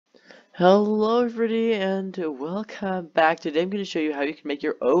Hello everybody and welcome back. Today I'm going to show you how you can make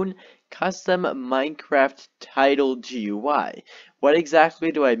your own custom Minecraft title GUI. What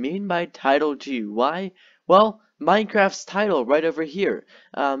exactly do I mean by title GUI? Well, Minecraft's title right over here.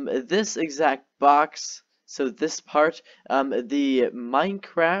 This exact box, so this part, the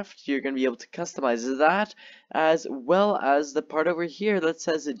Minecraft, you're going to be able to customize that, as well as the part over here that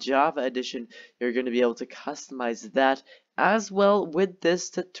says Java Edition, you're going to be able to customize that as well with this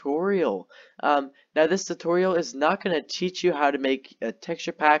tutorial. Now this tutorial is not going to teach you how to make a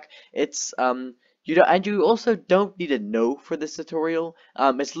texture pack. It's and you also don't need to know for this tutorial.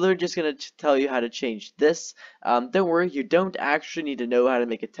 It's literally just going to tell you how to change this. Don't worry, you don't actually need to know how to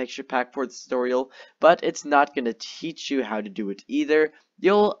make a texture pack for this tutorial, but it's not going to teach you how to do it either.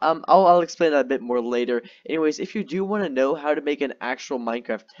 I'll explain that a bit more later. Anyways, if you do want to know how to make an actual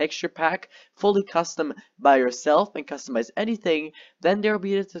Minecraft texture pack, fully custom by yourself and customize anything, then there will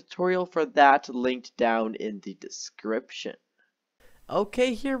be a tutorial for that linked down in the description.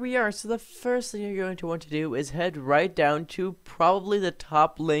 Okay, here we are. So the first thing you're going to want to do is head right down to probably the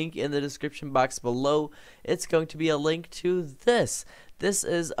top link in the description box below. It's going to be a link to this. This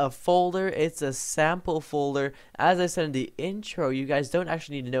is a folder. It's a sample folder. As I said in the intro, you guys don't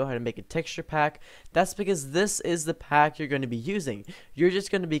actually need to know how to make a texture pack. That's because this is the pack you're going to be using. You're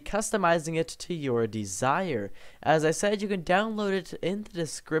just going to be customizing it to your desire. As I said, you can download it in the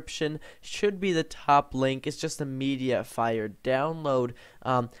description. Should be the top link. It's just a media file download.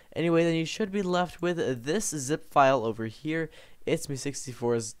 Anyway, then you should be left with this zip file over here. It's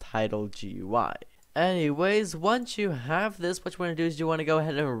Me64's title GUI. Anyways, once you have this, what you want to do is you want to go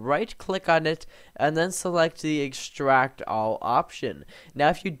ahead and right click on it and then select the extract all option. Now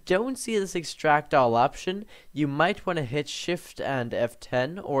if you don't see this extract all option, you might want to hit shift and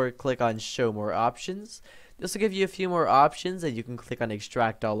F10 or click on show more options. This will give you a few more options and you can click on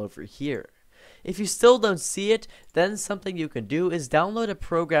extract all over here. If you still don't see it, then something you can do is download a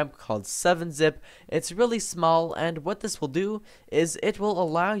program called 7-Zip. It's really small, and what this will do is it will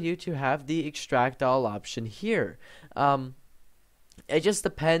allow you to have the extract all option here. It just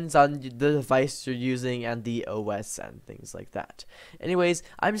depends on the device you're using and the OS and things like that. Anyways,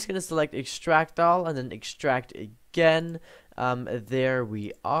 I'm just going to select extract all and then extract again. There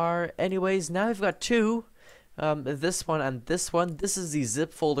we are. Anyways, now I've got two. This one and this one. This is the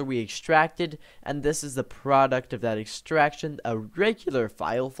zip folder we extracted, and this is the product of that extraction, a regular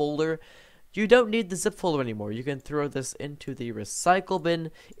file folder. You don't need the zip folder anymore. You can throw this into the recycle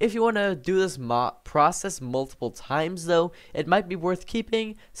bin. If you want to do this process multiple times though, it might be worth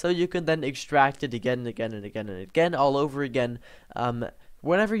keeping, so you can then extract it again and again and again and again all over again.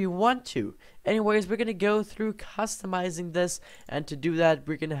 Whenever you want to. Anyways, we're going to go through customizing this, and to do that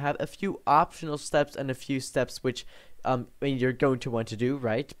we're going to have a few optional steps and a few steps which you're going to want to do,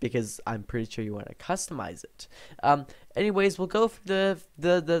 right? Because I'm pretty sure you want to customize it. Anyways, we'll go for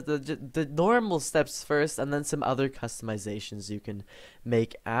the normal steps first, and then some other customizations you can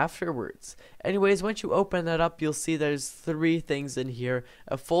make afterwards. Anyways, once you open that up, you'll see there's three things in here: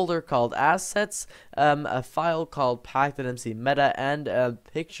 a folder called assets, a file called pack.mc meta, and a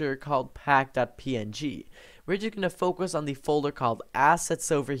picture called pack.png. We're just going to focus on the folder called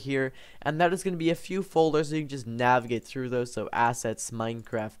assets over here, and that is going to be a few folders, so you can just navigate through those. So assets,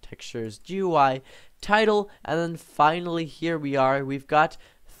 Minecraft, textures, GUI, title, and then finally here we are. We've got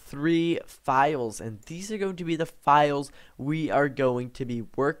three files, and these are going to be the files we are going to be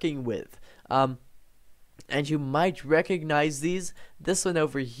working with. And you might recognize these. This one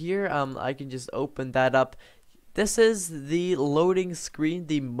over here, I can just open that up. This is the loading screen,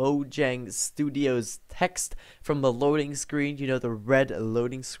 the Mojang Studios text from the loading screen, you know, the red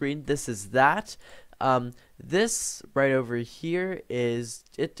loading screen. This is that. This right over here it's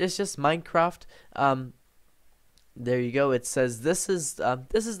just Minecraft. There you go. It says this is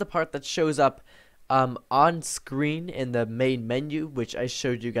the part that shows up on screen in the main menu, which I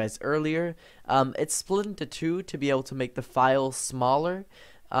showed you guys earlier. It's split into two to be able to make the file smaller.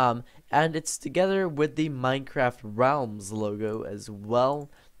 And it's together with the Minecraft Realms logo as well.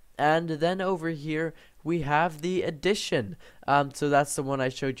 And then over here we have the edition. So that's the one I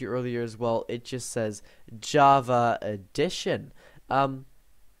showed you earlier as well. It just says Java Edition.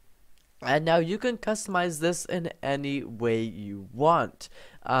 And now you can customize this in any way you want.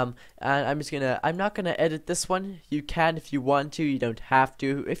 And I'm not gonna edit this one. You can if you want to, you don't have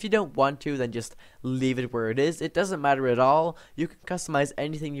to. If you don't want to, then just leave it where it is. It doesn't matter at all. You can customize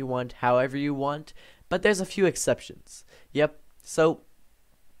anything you want, however you want, but there's a few exceptions. Yep, so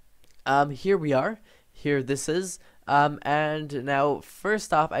here we are. Here this is. And now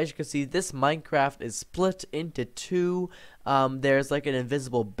first off, as you can see, this Minecraft is split into two. There's like an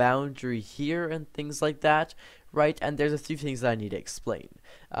invisible boundary here and things like that, right? And there's a few things that I need to explain.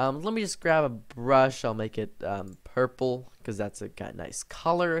 Let me just grab a brush. I'll make it purple because that's a kind of nice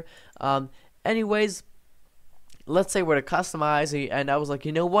color. Anyways, let's say we're to customize, and I was like,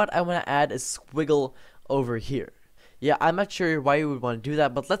 you know what? I want to add a squiggle over here. Yeah, I'm not sure why you would want to do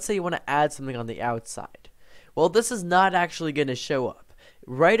that, but let's say you want to add something on the outside. Well, this is not actually going to show up.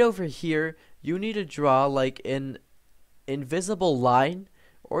 Right over here, you need to draw like an invisible line,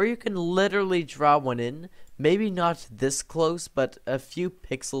 or you can literally draw one in. Maybe not this close, but a few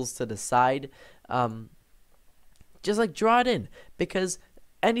pixels to the side. Just like draw it in, because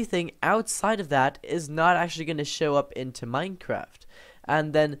anything outside of that is not actually going to show up into Minecraft.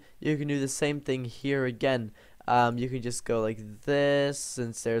 And then you can do the same thing here again. You can just go like this,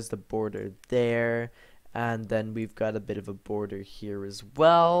 since there's the border there, and then we've got a bit of a border here as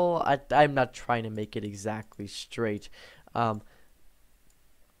well. I'm not trying to make it exactly straight.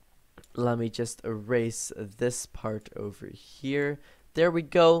 Let me just erase this part over here. There we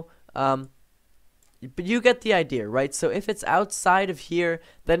go. But you get the idea, right? So if it's outside of here,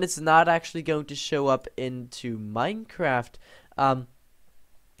 then it's not actually going to show up into Minecraft.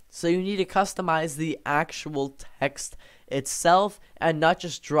 So you need to customize the actual text itself and not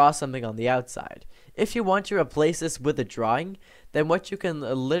just draw something on the outside. If you want to replace this with a drawing, then what you can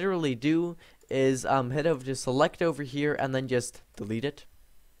literally do is head over to select over here and then just delete it,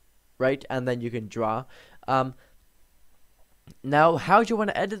 right? And then you can draw. Now, how do you want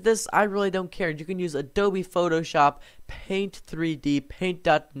to edit this? I really don't care. You can use Adobe Photoshop, Paint 3D,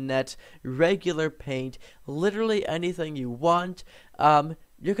 Paint.net, regular Paint, literally anything you want.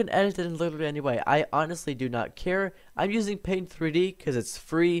 You can edit it in literally any way. I honestly do not care. I'm using Paint 3D because it's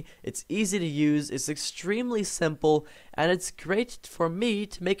free, it's easy to use, it's extremely simple, and it's great for me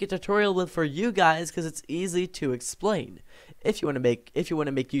to make a tutorial with for you guys because it's easy to explain. If you want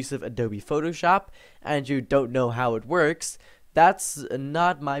to make use of Adobe Photoshop and you don't know how it works, that's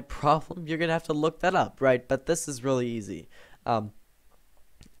not my problem. You're gonna have to look that up, right? But this is really easy.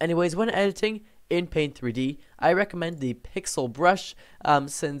 Anyways, when editing in Paint 3D, I recommend the pixel brush,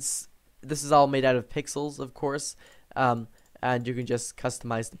 since this is all made out of pixels, of course, and you can just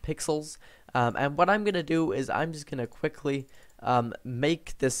customize the pixels. And what I'm gonna do is I'm just gonna quickly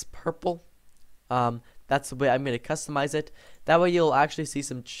make this purple. That's the way I'm going to customize it. That way you'll actually see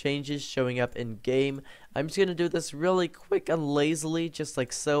some changes showing up in game. I'm just going to do this really quick and lazily, just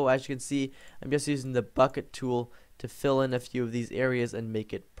like so. As you can see, I'm just using the bucket tool to fill in a few of these areas and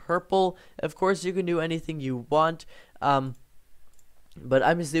make it purple. Of course, you can do anything you want, but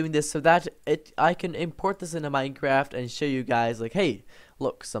I'm just doing this so that I can import this into Minecraft and show you guys like, hey,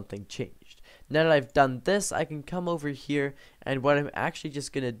 look, something changed. Now that I've done this, I can come over here, and what I'm actually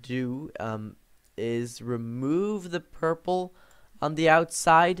just going to do is remove the purple on the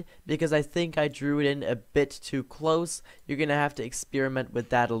outside, because I think I drew it in a bit too close. You're gonna have to experiment with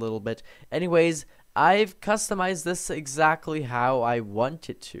that a little bit. Anyways, I've customized this exactly how I want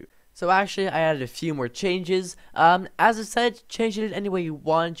it to. So actually, I added a few more changes. As I said, change it any way you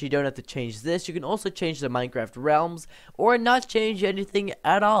want. You don't have to change this. You can also change the Minecraft realms, or not change anything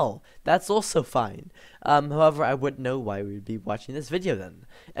at all. That's also fine. However, I wouldn't know why we would be watching this video then.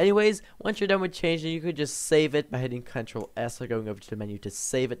 Anyways, once you're done with changing, you could just save it by hitting Ctrl S or going over to the menu to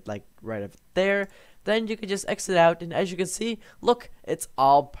save it, like right up there. Then you could just exit out, and as you can see, look, it's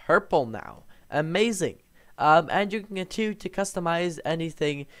all purple now. Amazing. And you can continue to customize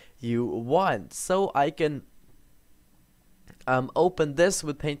anything you want. So I can open this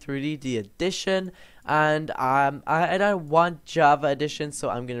with Paint 3D, the edition, and I don't want Java edition, so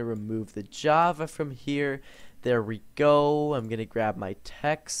I'm gonna remove the Java from here. There we go. I'm gonna grab my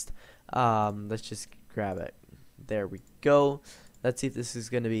text. Let's just grab it. There we go. Let's see if this is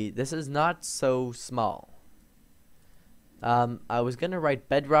gonna be. This is not so small. I was gonna write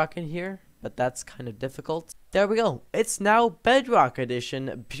Bedrock in here, but that's kind of difficult. There we go. It's now Bedrock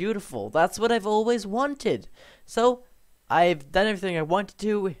Edition. Beautiful. That's what I've always wanted. So, I've done everything I wanted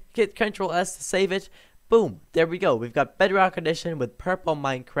to. Hit Ctrl S to save it. Boom. There we go. We've got Bedrock Edition with purple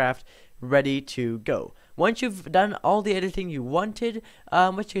Minecraft ready to go. Once you've done all the editing you wanted,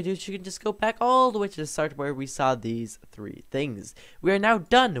 what you can do is you can just go back all the way to the start where we saw these three things. We are now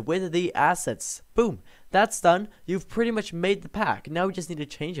done with the assets. Boom. That's done. You've pretty much made the pack. Now we just need to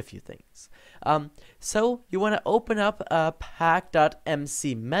change a few things. So you want to open up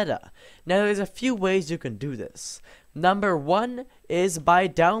pack.mc meta. Now there's a few ways you can do this. Number one is by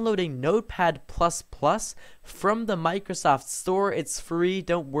downloading Notepad++ from the Microsoft Store. It's free,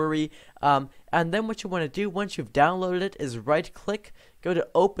 don't worry. And then what you want to do once you've downloaded it is right click, go to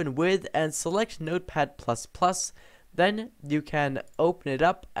open with, and select Notepad++. Then you can open it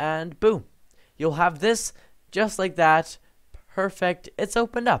up and boom, you'll have this just like that. Perfect, it's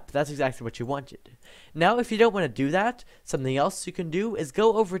opened up. That's exactly what you wanted. Now if you don't want to do that, something else you can do is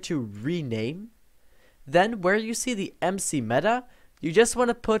go over to rename. Then where you see the MC meta, you just want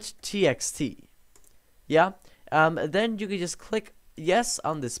to put txt. Yeah, then you can just click yes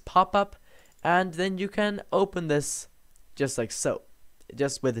on this pop-up, and then you can open this just like so,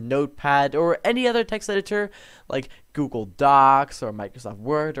 just with Notepad or any other text editor like Google Docs or Microsoft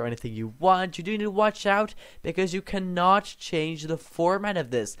Word or anything you want. You do need to watch out because you cannot change the format of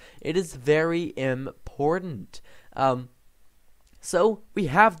this. It is very important. So we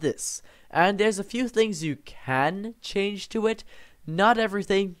have this, and there's a few things you can change to it. Not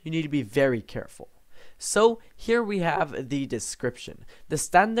everything. You need to be very careful. So here we have the description. The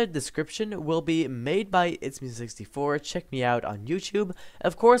standard description will be made by It's Me 64. Check me out on YouTube.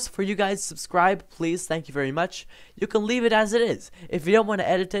 Of course, for you guys subscribe, please, thank you very much. You can leave it as it is. If you don't want to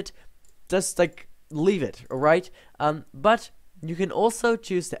edit it, just like leave it, alright? But you can also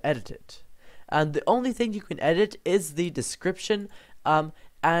choose to edit it. And the only thing you can edit is the description,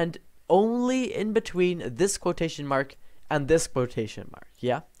 and only in between this quotation mark and this quotation mark,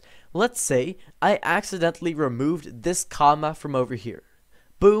 yeah? Let's say I accidentally removed this comma from over here.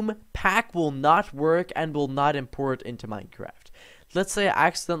 Boom, pack will not work and will not import into Minecraft. Let's say I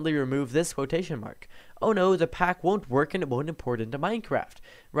accidentally remove this quotation mark. Oh no, the pack won't work and it won't import into Minecraft,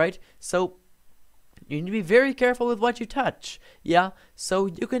 right? So you need to be very careful with what you touch, yeah? So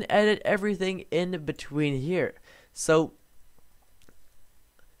you can edit everything in between here. So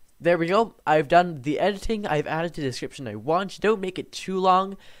there we go. I've done the editing. I've added the description I want. Don't make it too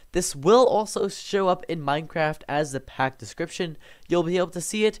long. This will also show up in Minecraft as the pack description. You'll be able to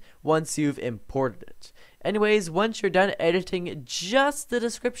see it once you've imported it. Anyways, once you're done editing just the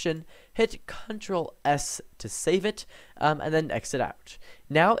description, hit Ctrl S to save it, and then exit out.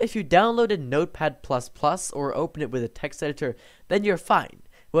 Now, if you downloaded Notepad++ or open it with a text editor, then you're fine.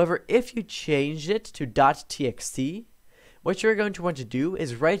 However, if you changed it to .txt, what you're going to want to do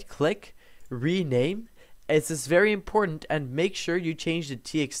is right-click, rename. This is very important, and make sure you change the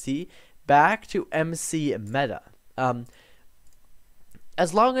txt back to MC meta.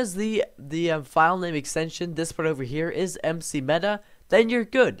 As long as the file name extension, this part over here, is MC meta, then you're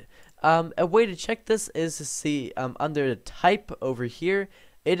good. A way to check this is to see under the type over here,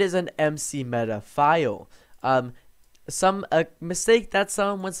 it is an MC meta file. A mistake that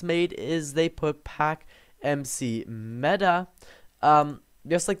someone once made is they put pack MC meta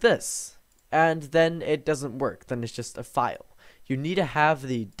just like this, and then it doesn't work. Then it's just a file. You need to have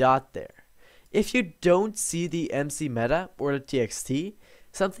the dot there. If you don't see the MC meta or the txt,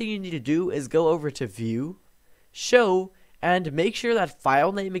 something you need to do is go over to view, show, and make sure that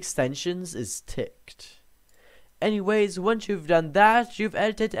file name extensions is ticked. Anyways, once you've done that, you've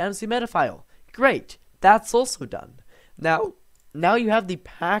edited the MC meta file. Great, that's also done. Now you have the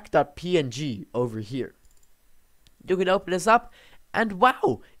pack.png over here. You can open this up, and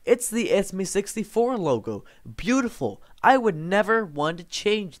wow, it's the It's Me 64 logo. Beautiful. I would never want to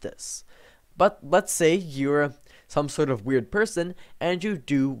change this. But let's say you're some sort of weird person, and you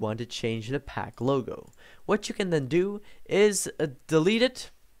do want to change the pack logo. What you can then do is delete it.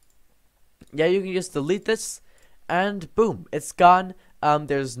 Yeah, you can just delete this, and boom, it's gone.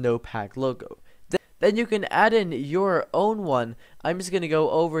 There's no pack logo. Then you can add in your own one. I'm just going to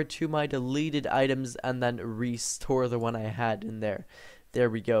go over to my deleted items and then restore the one I had in there. There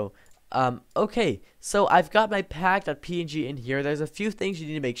we go. Okay, so I've got my pack.png in here. There's a few things you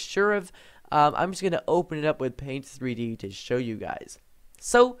need to make sure of. I'm just going to open it up with Paint 3D to show you guys.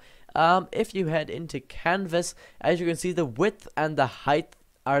 So, if you head into Canvas, as you can see, the width and the height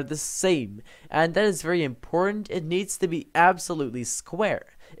are the same. And that is very important. It needs to be absolutely square.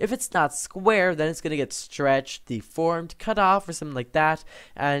 If it's not square, then it's going to get stretched, deformed, cut off, or something like that,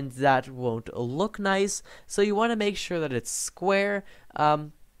 and that won't look nice. So you want to make sure that it's square,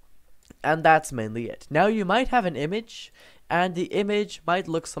 and that's mainly it. Now you might have an image, and the image might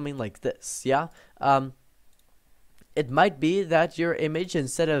look something like this, yeah? It might be that your image,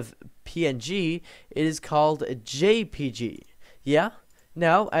 instead of PNG, it is called JPG, yeah?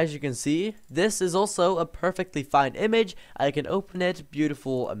 Now, as you can see, this is also a perfectly fine image. I can open it,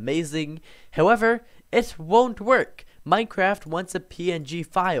 beautiful, amazing. However, it won't work. Minecraft wants a PNG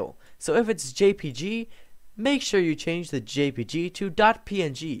file. So if it's JPG, make sure you change the JPG to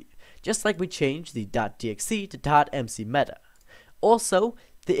 .png, just like we changed the .txt to .mcmeta. Also,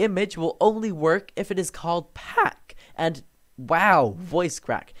 the image will only work if it is called pack, and Wow, voice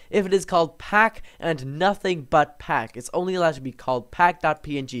crack. If it is called pack and nothing but pack, it's only allowed to be called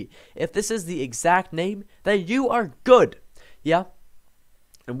pack.png. If this is the exact name, then you are good. Yeah?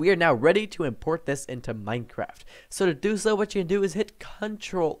 And we are now ready to import this into Minecraft. So to do so, what you can do is hit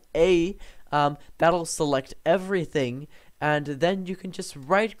Control A. That'll select everything, and then you can just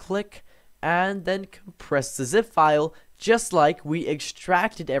right click and then compress the zip file, just like we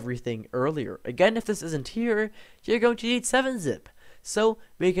extracted everything earlier. Again, if this isn't here, you're going to need 7-zip. So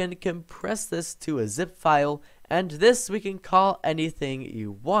we can compress this to a zip file, and this we can call anything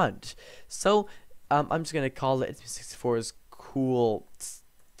you want. So I'm just going to call it 64's cool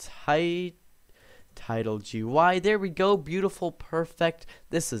title GUI. There we go. Beautiful. Perfect.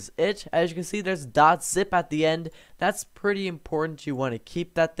 This is it. As you can see, there's .zip at the end. That's pretty important. You want to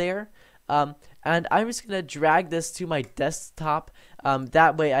keep that there. And I'm just going to drag this to my desktop.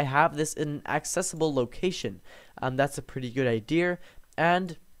 That way I have this in an accessible location. That's a pretty good idea.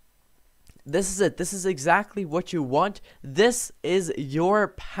 And this is it. This is exactly what you want. This is your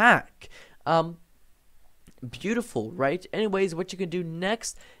pack. Beautiful, right? Anyways, what you can do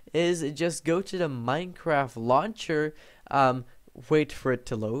next is just go to the Minecraft launcher, wait for it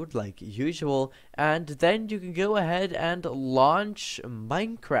to load like usual, and then you can go ahead and launch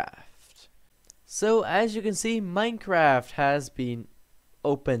Minecraft. So as you can see, Minecraft has been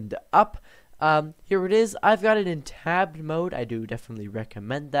opened up. Here it is. I've got it in tabbed mode. I do definitely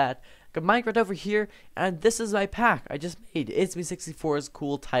recommend that. Got Minecraft over here, and this is my pack I just made. It's me64's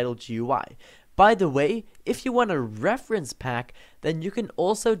cool title GUI. By the way, if you want a reference pack, then you can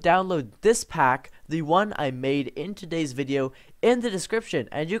also download this pack, the one I made in today's video, in the description,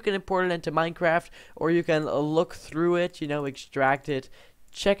 and you can import it into Minecraft, or you can look through it, you know, extract it,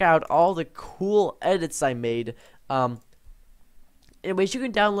 check out all the cool edits I made. Anyways, you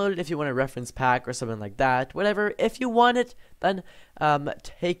can download it if you want a reference pack or something like that. Whatever. If you want it, then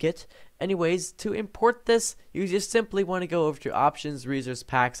take it. Anyways, to import this, you just simply want to go over to Options, Resource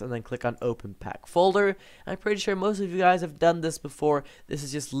Packs, and then click on Open Pack Folder. I'm pretty sure most of you guys have done this before. This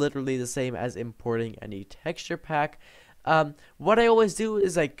is just literally the same as importing any texture pack. What I always do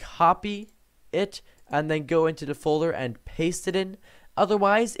is I copy it and then go into the folder and paste it in.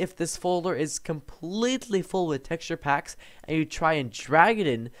 Otherwise, if this folder is completely full with texture packs and you try and drag it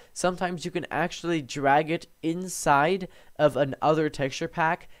in, sometimes you can actually drag it inside of another texture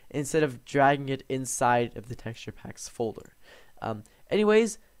pack instead of dragging it inside of the texture packs folder.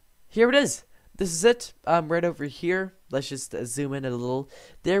 Anyways, here it is. This is it. Right over here. Let's just zoom in a little.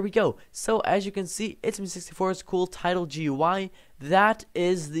 There we go. So as you can see, it's me64's cool title GUI. That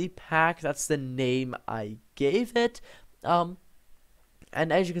is the pack. That's the name I gave it.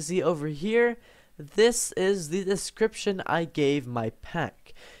 And as you can see over here, this is the description I gave my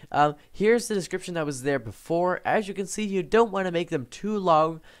pack. Here's the description that was there before. As you can see, you don't want to make them too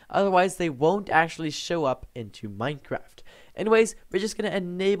long, otherwise they won't actually show up into Minecraft. Anyways, we're just going to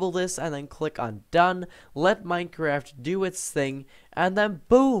enable this and then click on done, let Minecraft do its thing, and then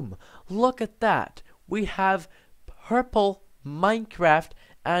boom, look at that. We have purple Minecraft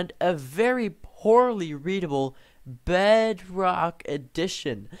and a very poorly readable Bedrock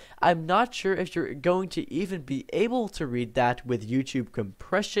Edition. I'm not sure if you're going to even be able to read that with YouTube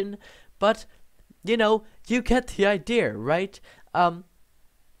compression, but you know, you get the idea, right?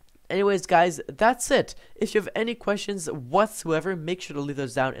 Anyways, guys, that's it. If you have any questions whatsoever, make sure to leave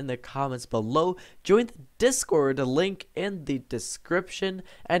those down in the comments below. Join the Discord, the link in the description,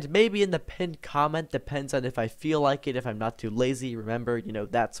 and maybe in the pinned comment. Depends on if I feel like it, if I'm not too lazy, remember, you know,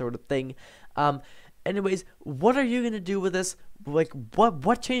 that sort of thing. Anyways, what are you going to do with this? Like,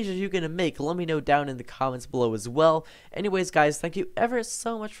 what changes are you going to make? Let me know down in the comments below as well. Anyways, guys, thank you ever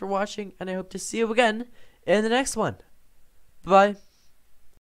so much for watching, and I hope to see you again in the next one. Bye.